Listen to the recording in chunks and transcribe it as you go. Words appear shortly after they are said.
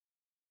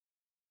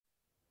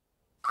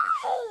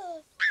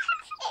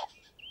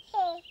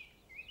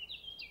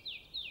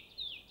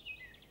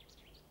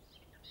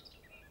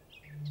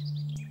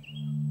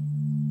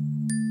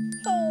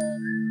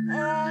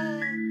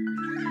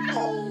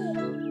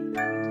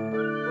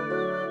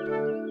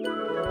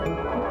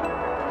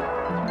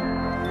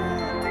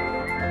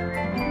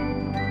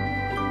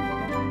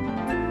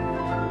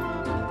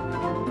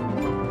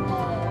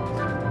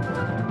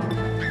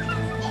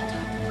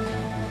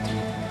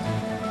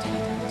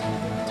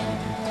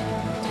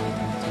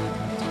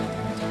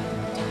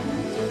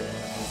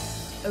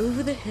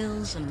Over the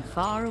hills and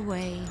far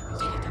away,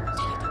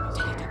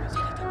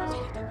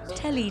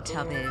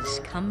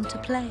 Teletubbies come to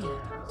play.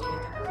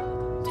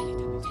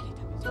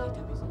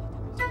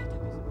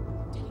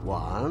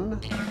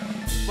 1, 2,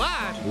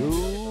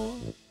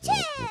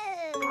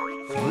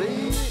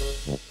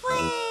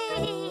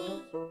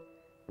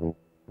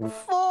 3,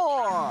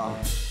 4.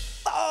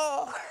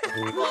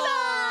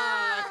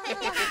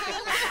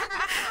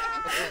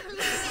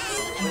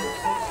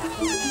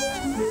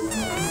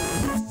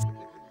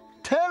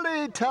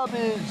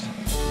 Teletubbies!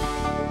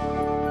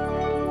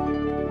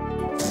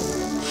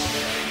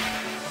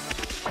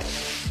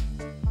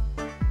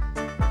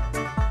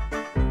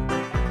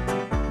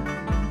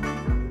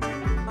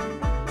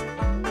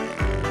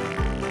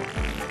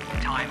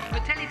 Time for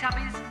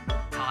Teletubbies.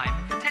 Time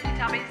for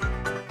Teletubbies.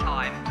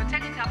 Time for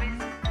Teletubbies.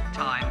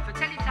 Time for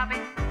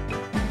Teletubbies.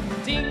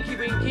 Tinky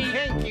Winky.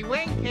 Tinky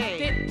Winky.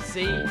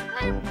 Dipsy.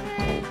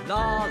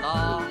 La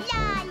la.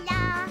 La la.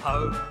 Po.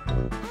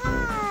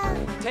 Ah.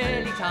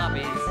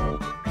 Teletubbies.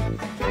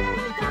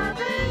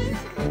 Teletubbies.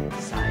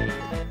 Say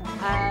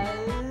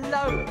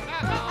hello.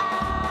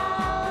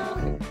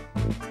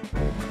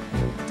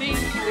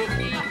 Tinky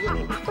Winky.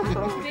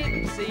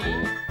 Dipsy.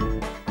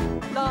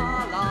 La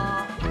la.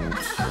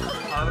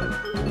 Po.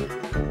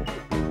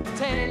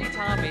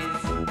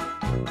 Teletubbies.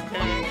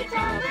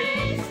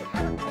 Teletubbies.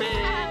 Big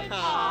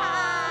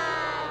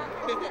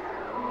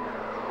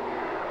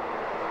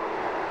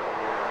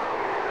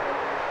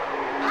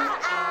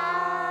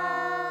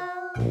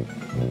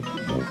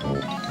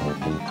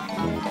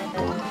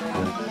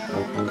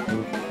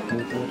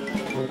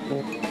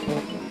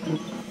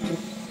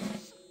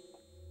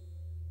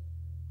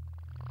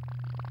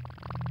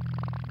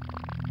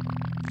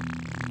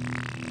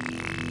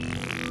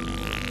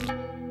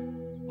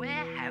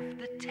Where have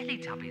the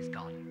Teletubbies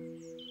gone?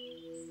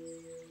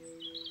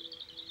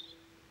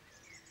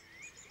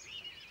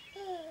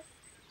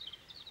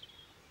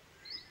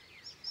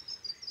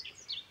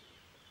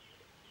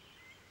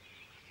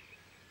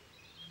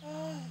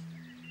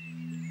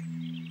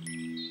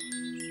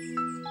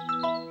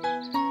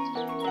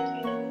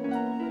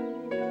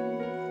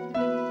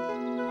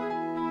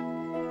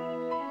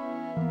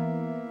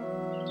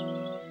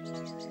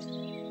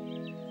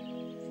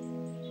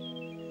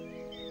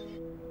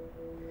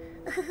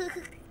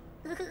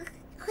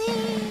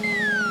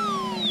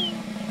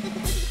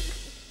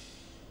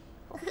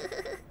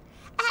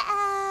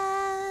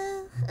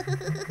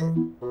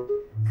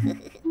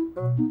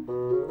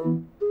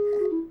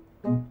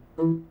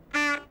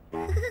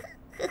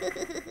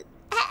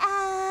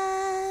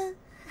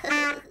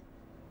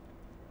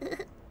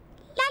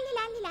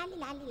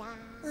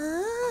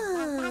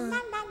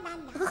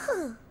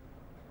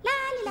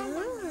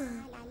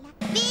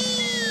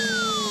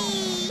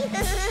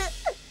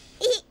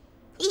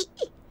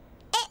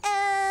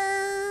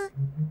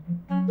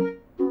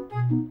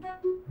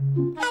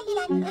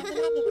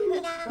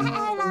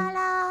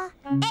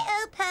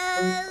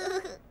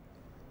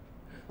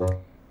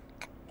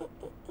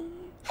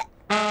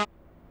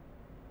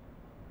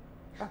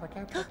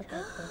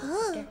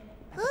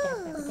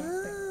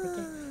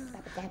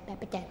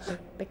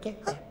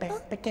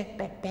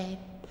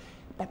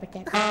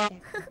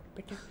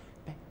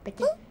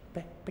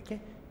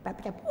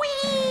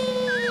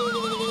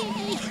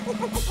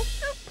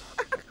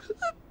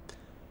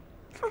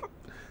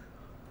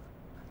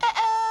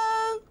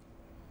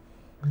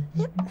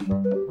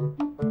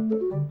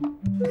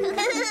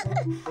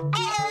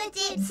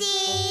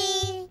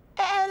 Dipsy.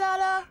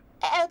 Lala.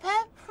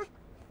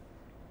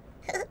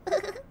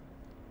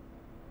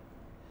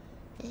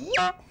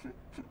 Pep.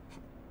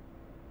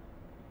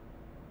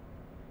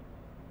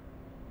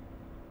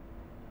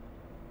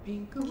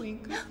 Pinkle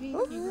winkle,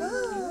 tinky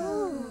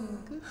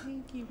winkle,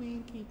 tinky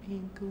winky,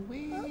 pinkle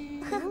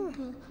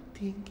winkle,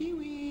 tinky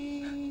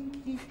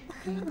winky,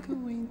 pinkle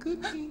winkle,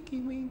 tinky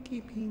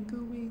winky,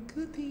 pinkle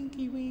winkle,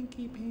 tinky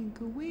winky,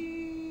 pinkle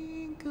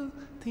winkle,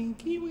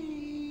 tinky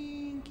winky,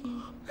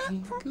 pinkle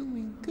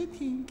winkle,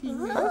 tinky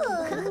winkle,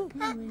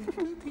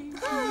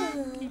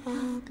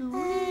 pinkle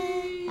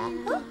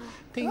winkle,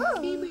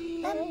 tinky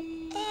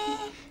winky.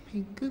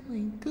 Pinkle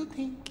winkle,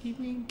 tinky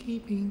winky,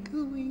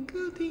 pinkle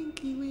winkle,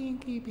 tinky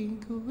winky,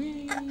 pinkle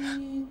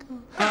winkle,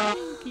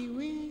 tinky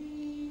winky,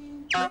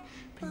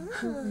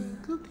 pinkle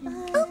winkle,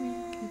 tinky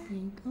winky,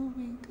 pinkle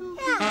winkle,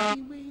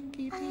 tinky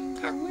winky,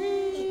 pinkle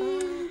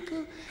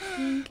winkle,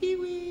 tinky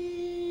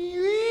winky.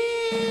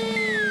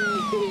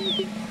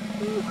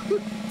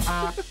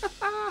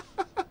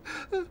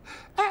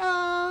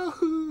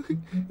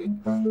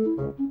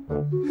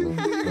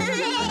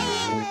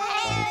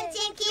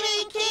 Tinky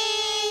Winky.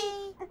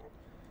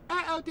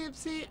 Uh-oh,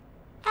 Dipsy.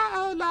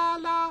 Uh-oh,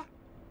 Lala.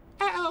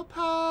 Uh-oh,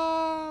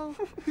 Po.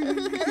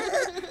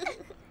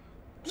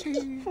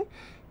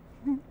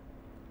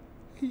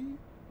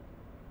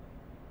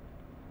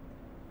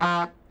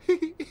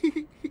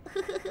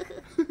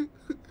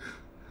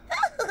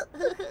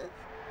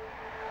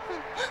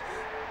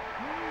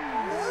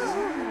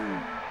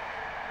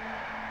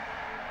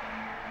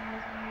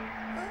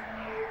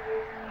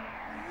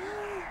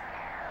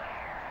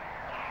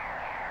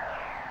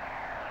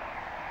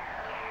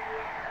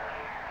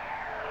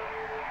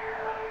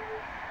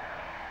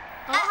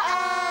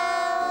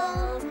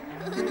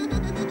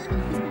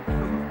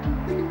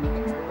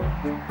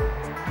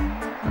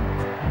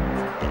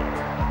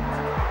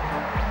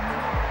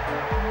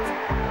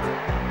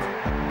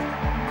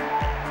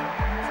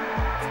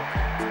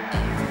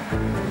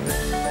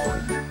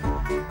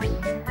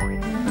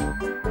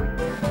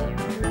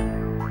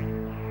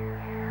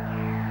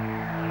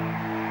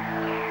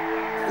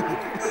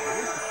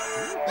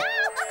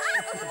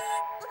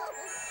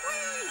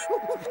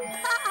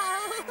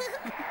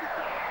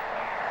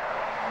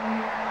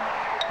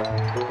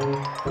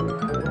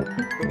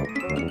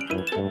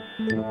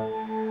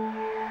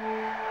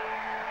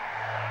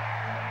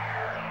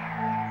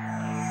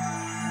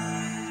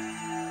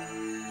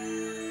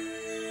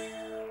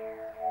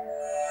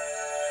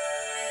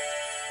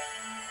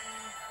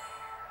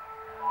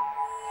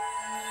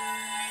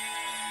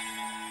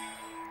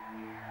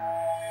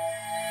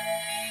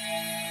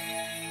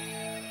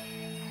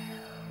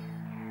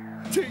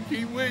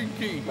 Tinky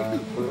Winky!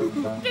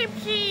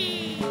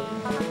 Dipsy! La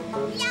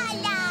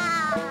la!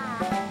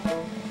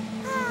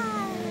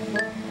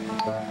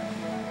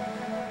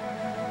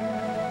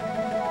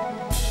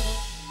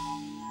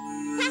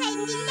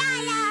 La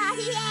la!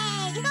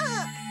 Yay!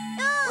 Look!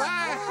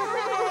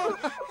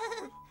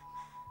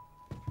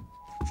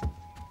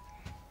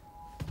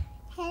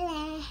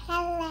 Hello,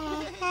 hello,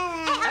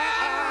 hello.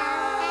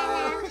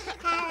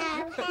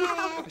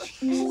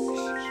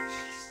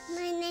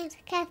 My name's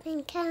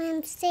Catherine. Come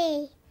and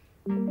see.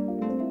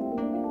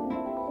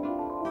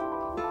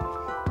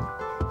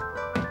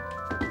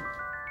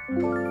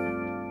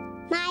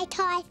 My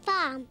toy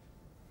farm.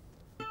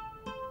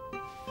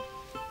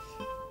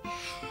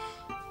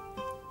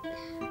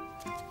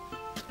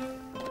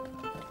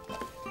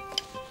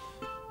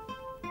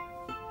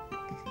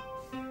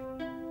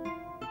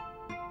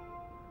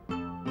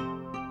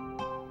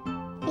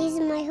 These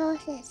are my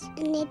horses,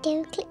 and they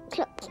do clip,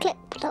 clop, clip,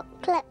 clop,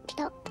 clip,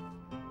 clop.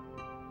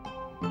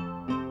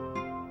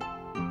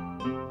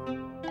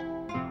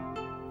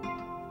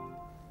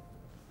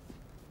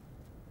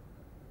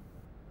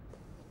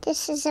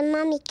 This is a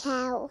mummy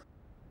cow.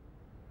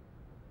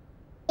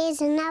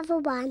 Here's another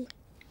one.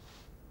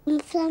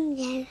 From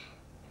there.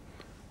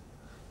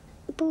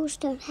 Bulls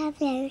don't have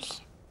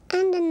those.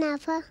 And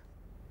another.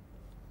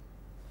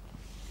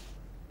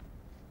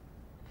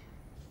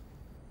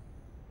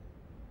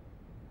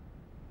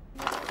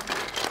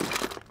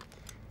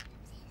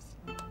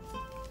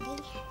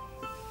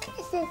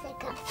 This is a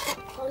gut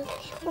one.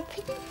 We'll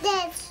put it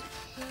there.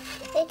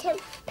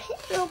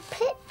 We'll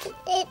put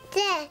it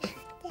there.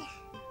 There.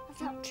 I've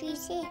got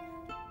trees here.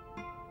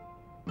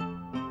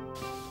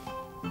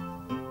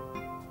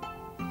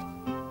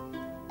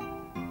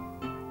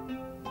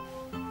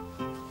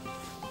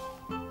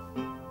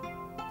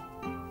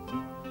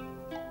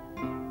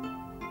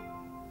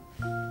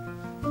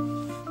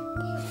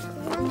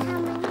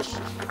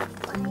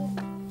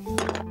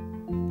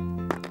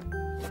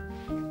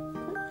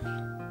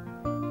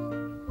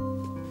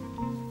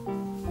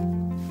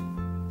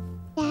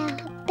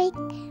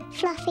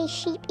 Fluffy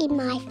sheep in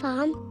my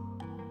farm.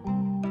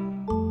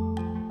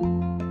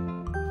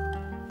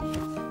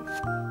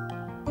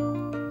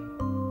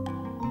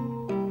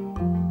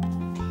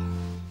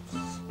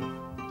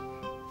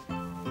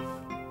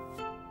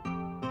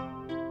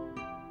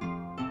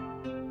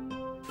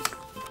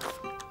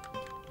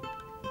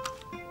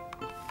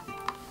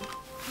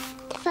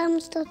 The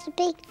farm's got a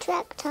big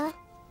tractor.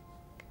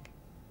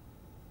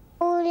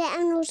 All the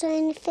animals are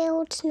in the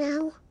fields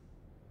now.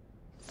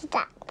 The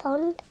duck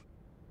pond.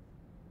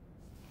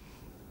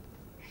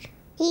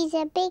 These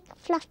are big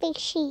fluffy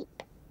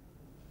sheep.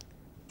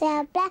 There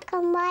are black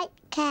and white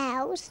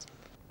cows.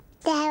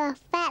 There are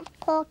fat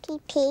porky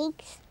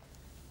pigs.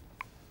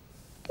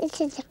 This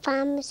is a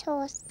farmer's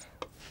horse.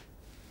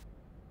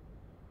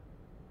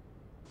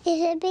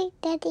 There's a big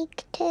daddy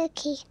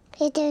turkey.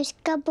 It does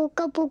gobble,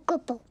 gobble,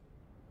 gobble.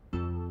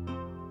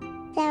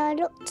 There are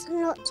lots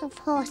and lots of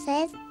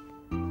horses.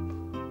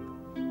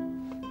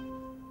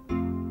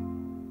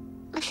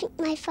 I think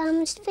my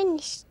farm is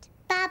finished.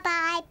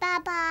 Bye-bye,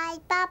 bye-bye,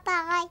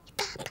 bye-bye,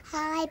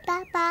 bye-bye,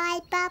 bye-bye,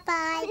 bye-bye,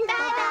 bye-bye,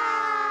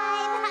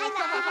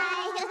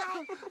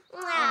 bye-bye.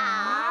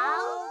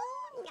 Wow.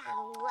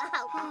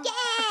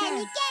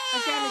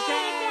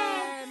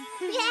 Again.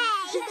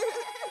 Yay.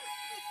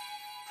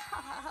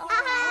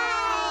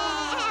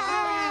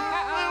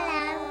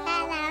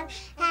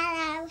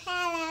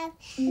 Hello.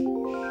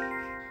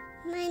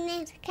 My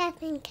name's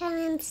Catherine. Come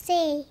and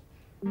see.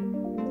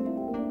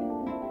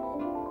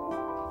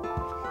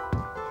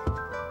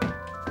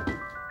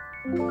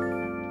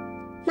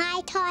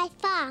 My toy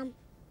farm.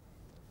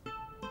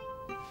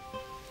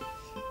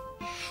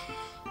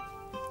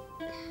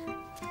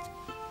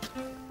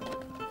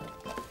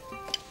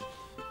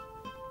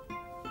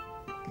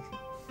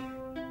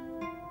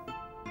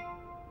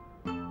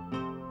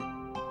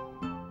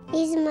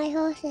 These are my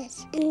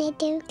horses, and they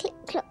do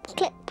clip, clop,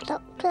 clip,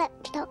 clop, clip,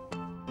 clop.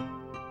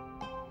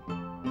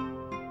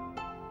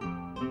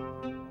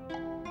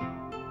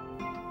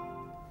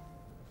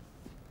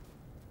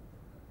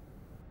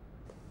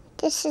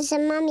 This is a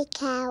mummy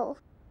cow.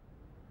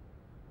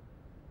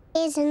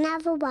 Here's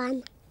another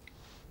one.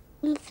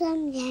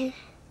 From there.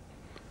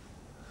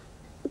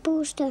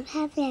 Bulls don't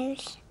have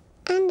those.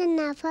 And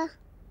another.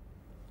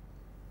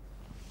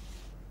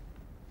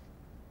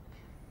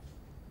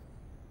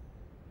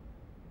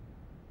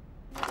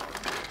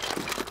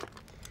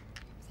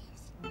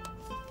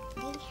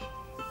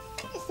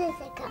 This is a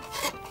gut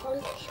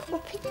one. We'll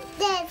put it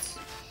there.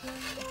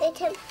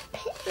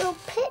 We'll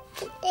put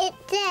it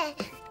there.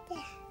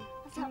 There.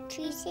 I've got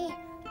trees here.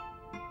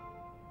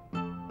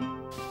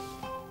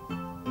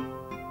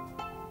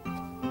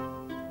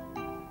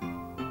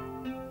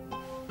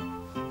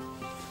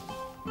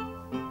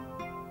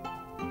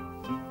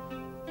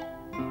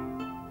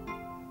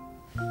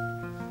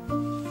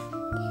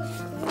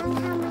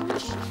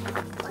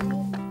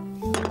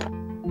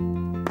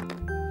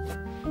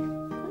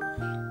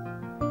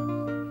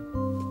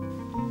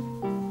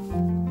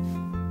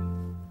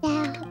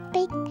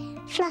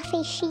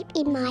 fluffy sheep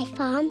in my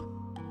farm.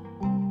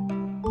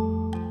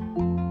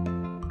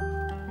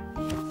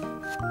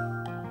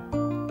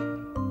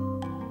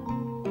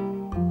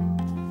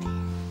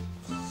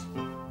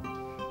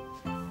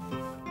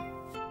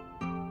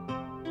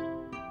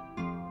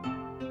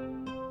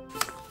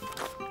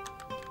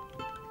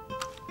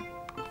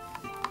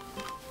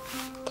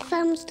 The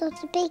farm's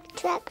got a big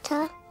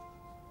tractor.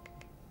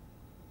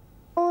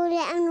 All the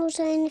animals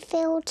are in the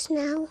fields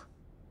now.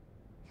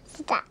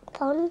 The duck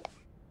pond.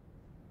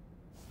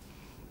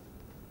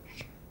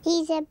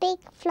 These are big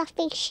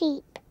fluffy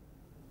sheep.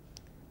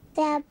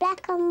 There are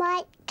black and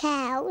white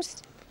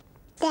cows.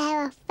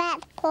 There are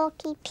fat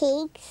porky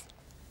pigs.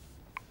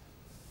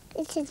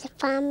 This is the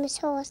farmer's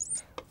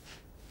horse.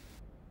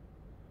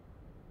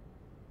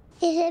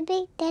 There's a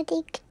big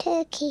daddy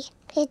turkey.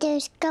 It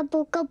goes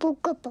gobble, gobble,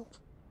 gobble.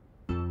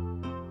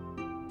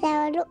 There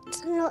are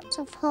lots and lots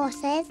of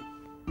horses.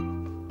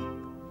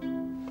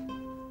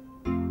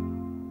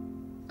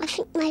 I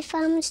think my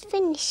farm is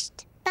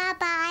finished.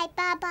 Bye-bye,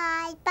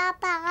 bye-bye,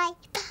 bye-bye,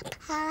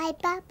 bye-bye,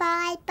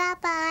 bye-bye,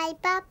 bye-bye,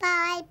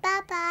 bye-bye,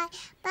 bye-bye,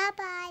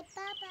 bye-bye,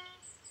 bye-bye.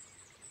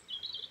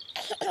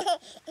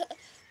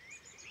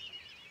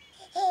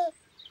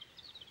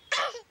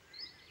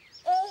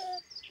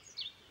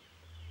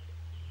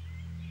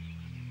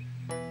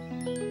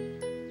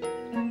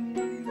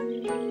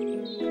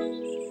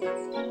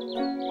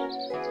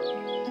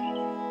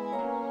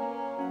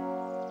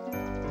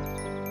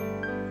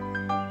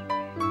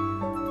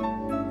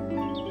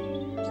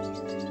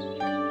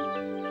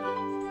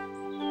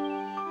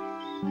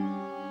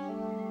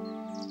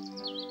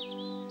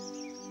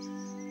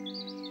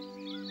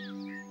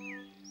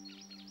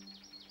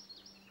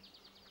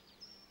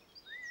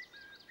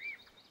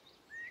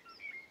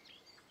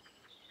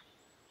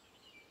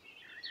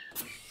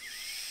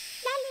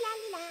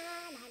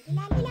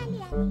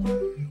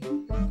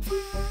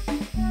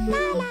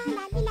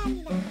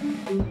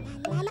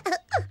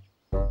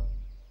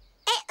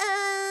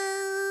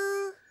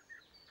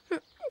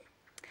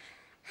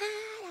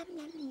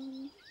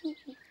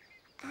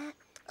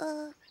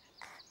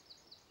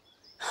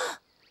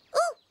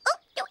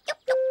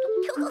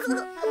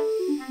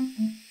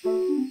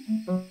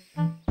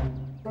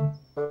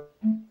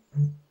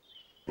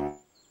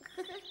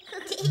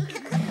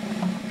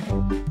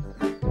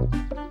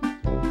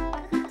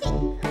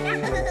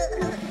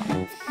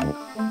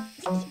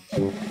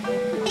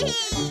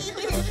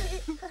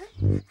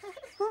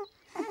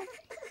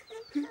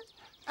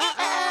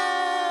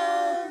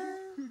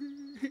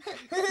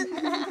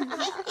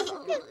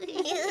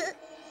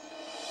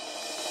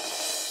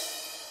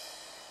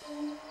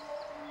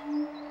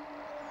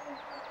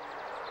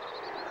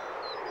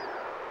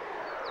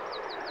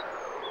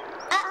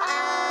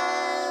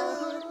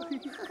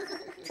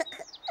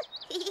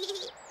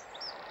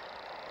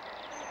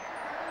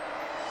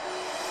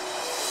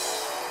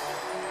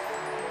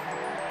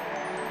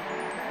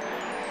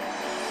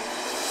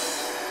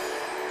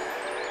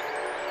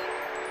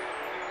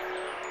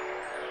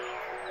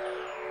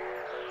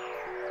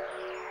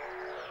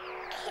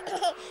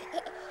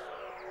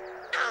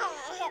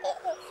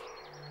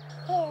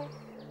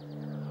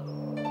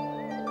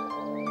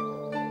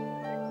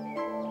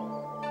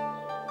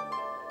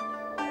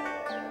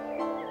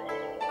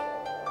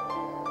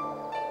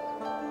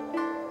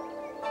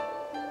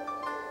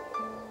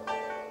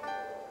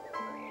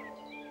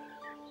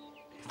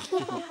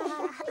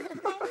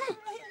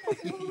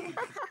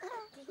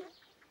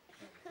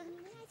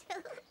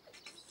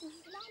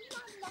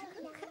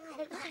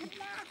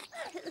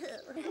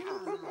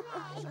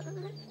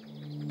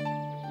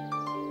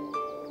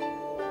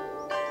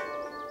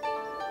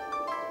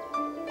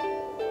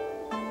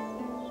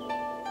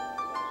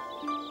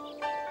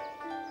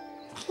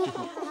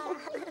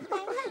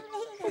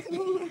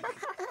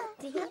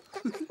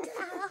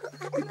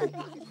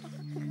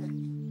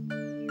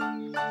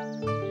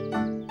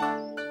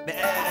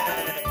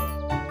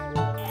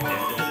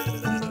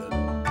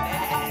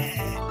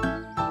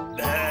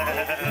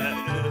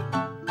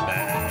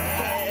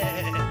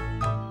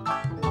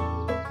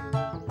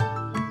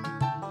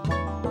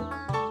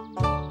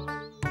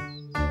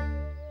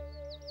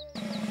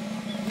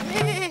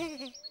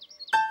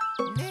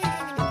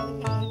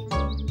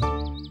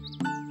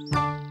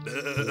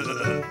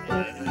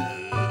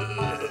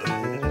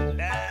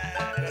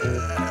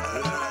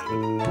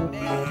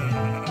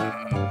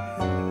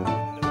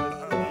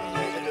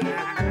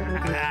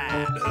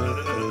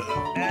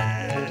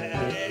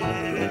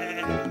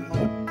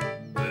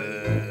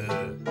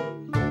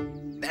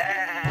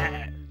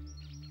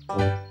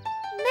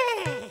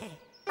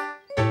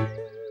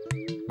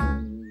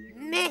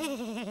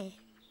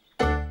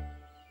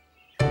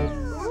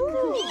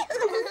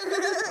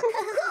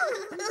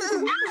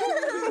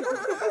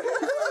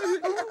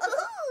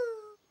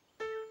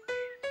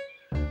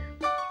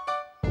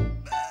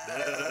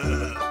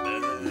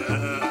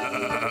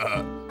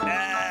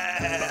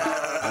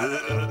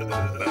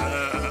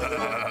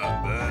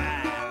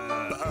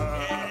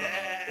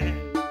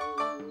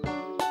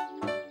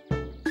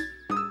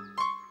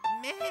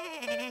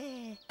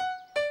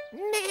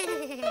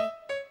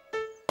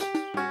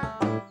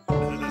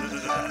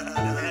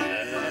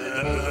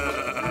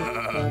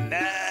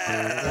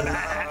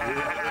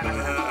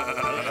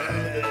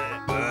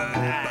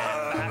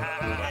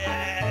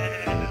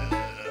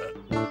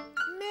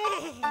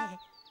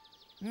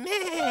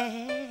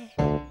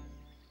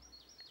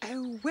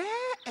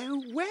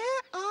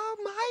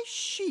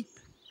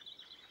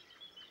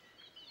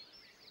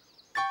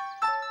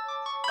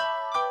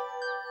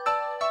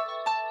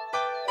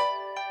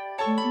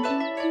 Hello.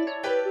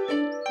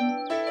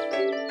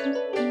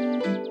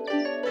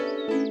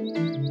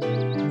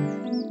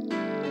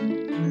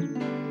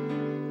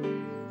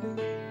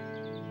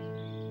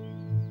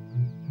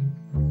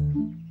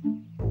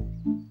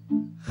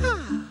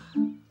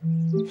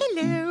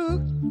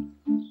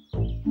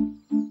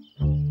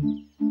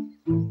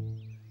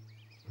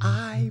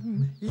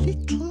 I'm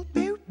Little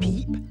Bo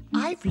Peep.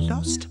 I've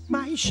lost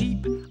my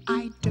sheep.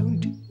 I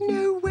don't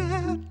know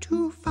where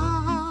to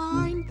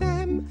find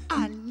them.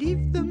 I'll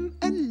leave them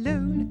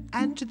alone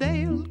and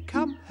they'll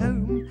come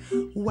home,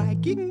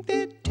 wagging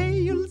their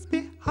tails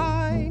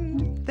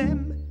behind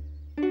them.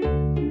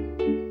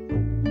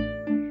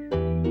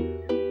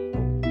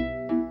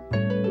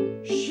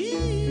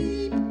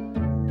 Sheep,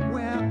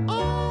 where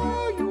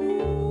are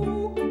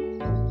you?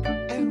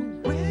 Oh,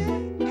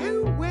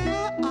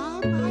 where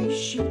are my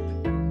sheep?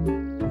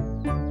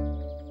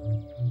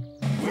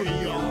 We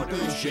are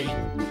the sheep,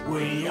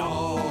 we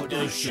are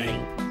the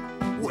sheep,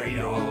 we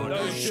are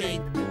the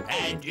sheep,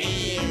 and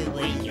here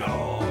we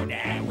are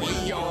now.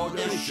 We are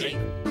the sheep,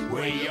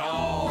 we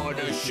are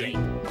the sheep,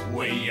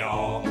 we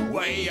are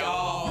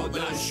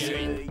the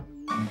sheep.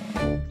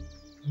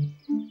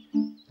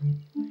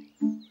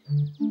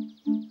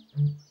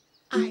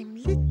 I'm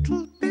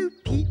Little Bo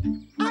Peep.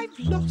 I've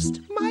lost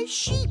my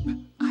sheep.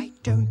 I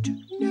don't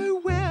know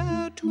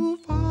where to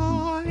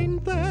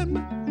find them.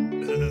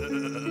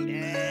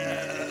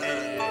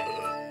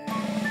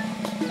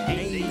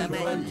 Leave them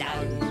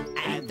alone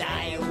and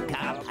they'll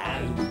come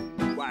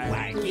home,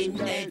 wagging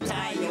their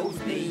tails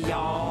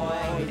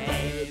behind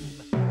them.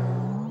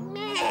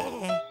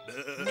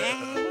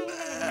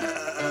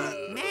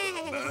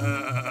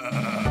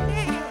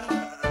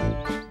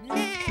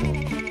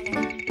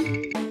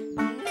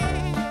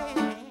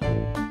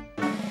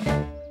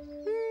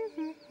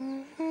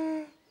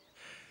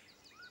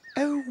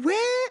 Oh,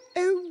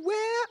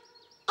 where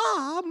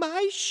are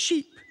my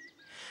sheep?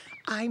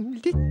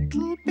 I'm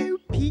Little Bo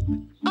Peep.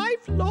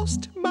 I've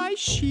lost my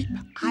sheep.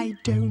 I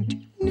don't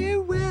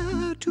know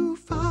where to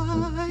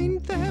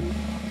find them.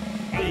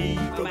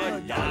 Leave them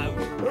alone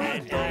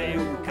and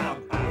they'll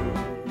come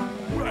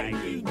home,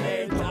 wagging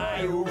their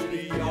tails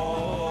behind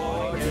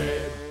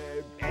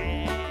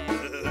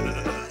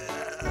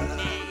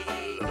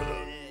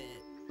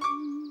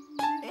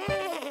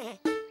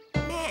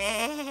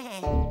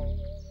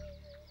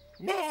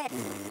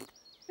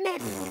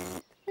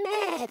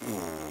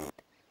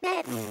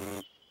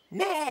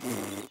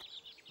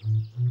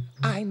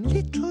I'm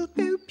Little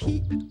Bo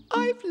Peep.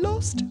 I've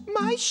lost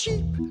my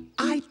sheep.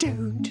 I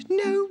don't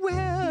know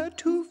where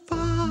to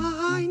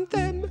find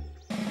them.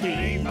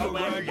 Leave them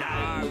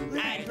alone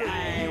and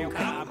they'll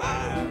come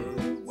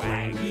home,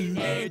 wagging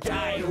their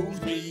tails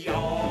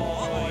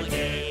behind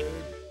them.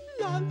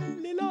 La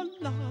li la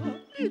la,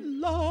 li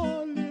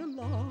la li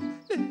la,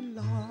 li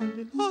la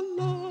li la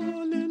la,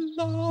 li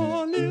la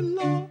li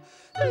la,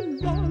 li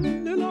la li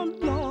la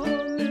la,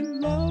 li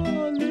la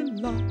li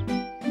la.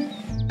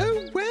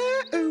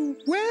 Oh,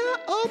 where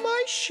are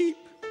my sheep?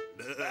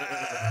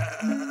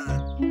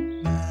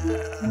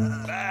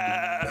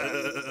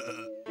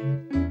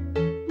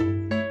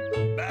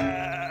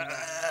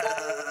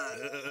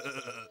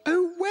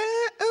 Oh,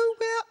 where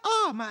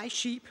are my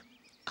sheep?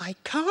 I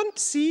can't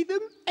see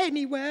them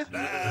anywhere.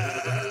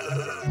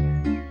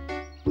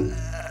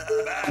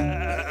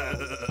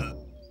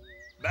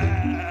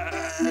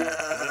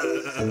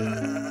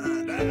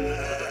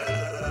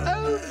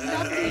 Oh,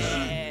 lovely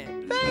sheep.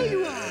 There you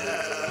are.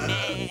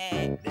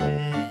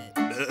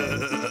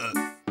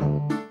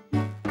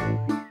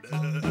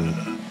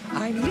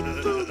 I'm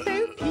Little Bo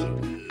Peep,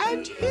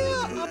 and here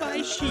are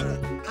my sheep.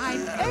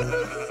 I'm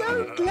ever so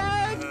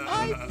glad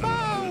I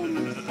found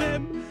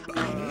them. I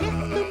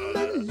left them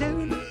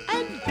alone,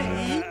 and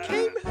they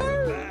came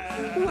home,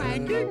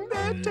 wagging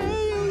their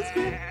tails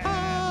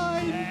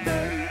behind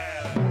them.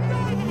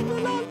 La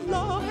la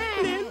la,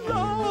 li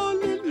la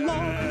li la,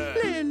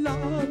 li la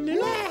li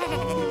la,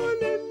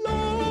 li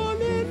la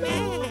li la, li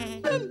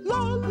la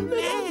li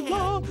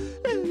la,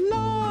 li la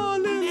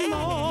li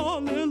la, li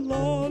la li la, li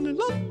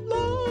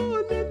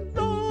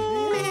la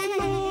li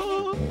la.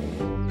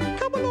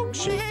 Come along,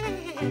 sheep.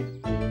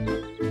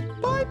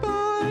 Bye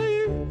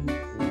bye.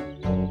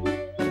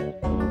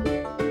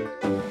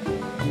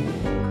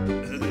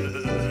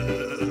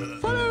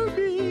 Follow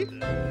me.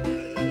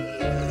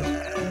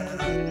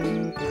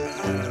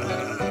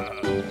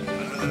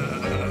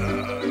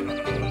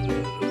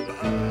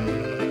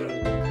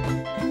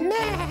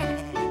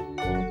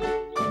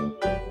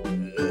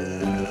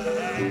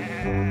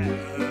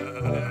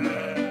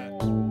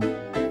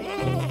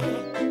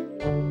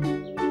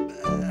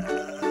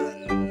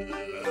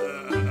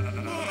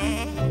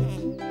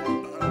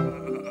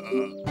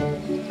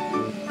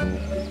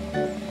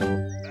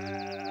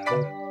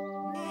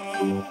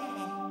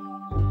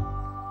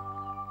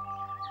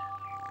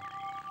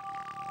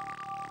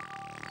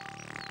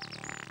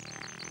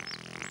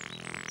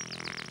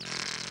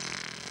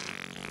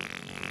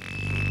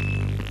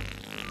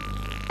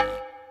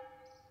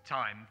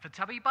 Time for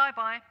Tubby Bye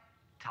Bye.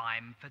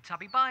 Time for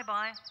Tubby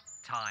bye-bye.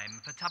 Time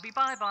for Tubby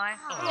bye-bye.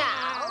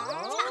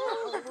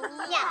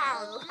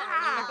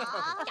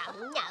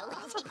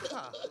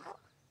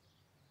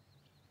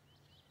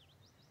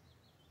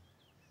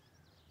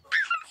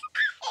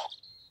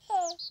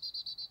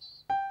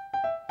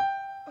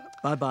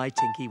 Bye-bye,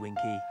 Tinky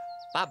Winky.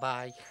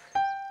 Bye-bye.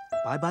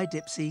 Bye-bye,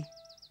 Dipsy.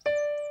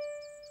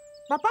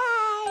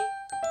 Bye-bye.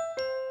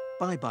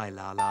 Bye-bye,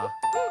 Lala.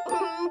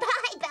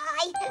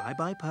 Bye-bye.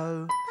 Bye-bye,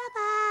 Po.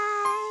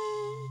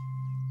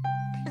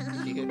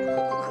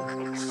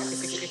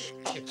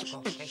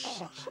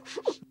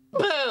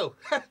 Boo!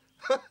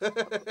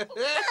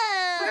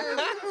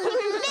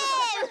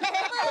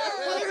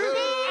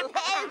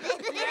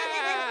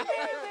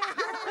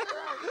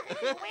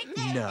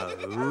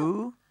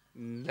 No.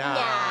 No.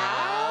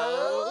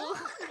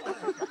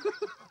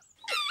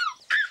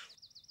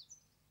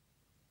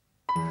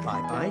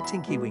 Bye-bye,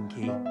 Tinky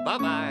Winky.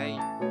 Bye-bye.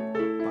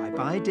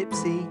 Bye-bye,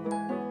 Dipsy.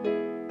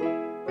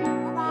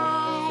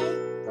 Bye.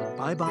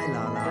 Bye-bye,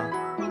 Lala.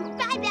 Bye-bye.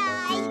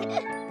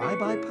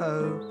 Bye-bye,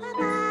 Po.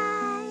 Bye-bye.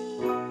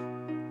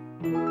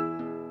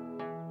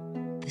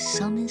 The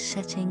sun is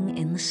setting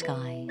in the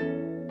sky.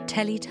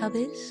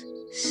 Teletubbies,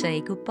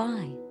 say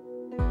goodbye.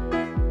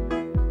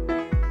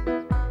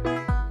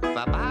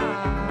 Bye-bye.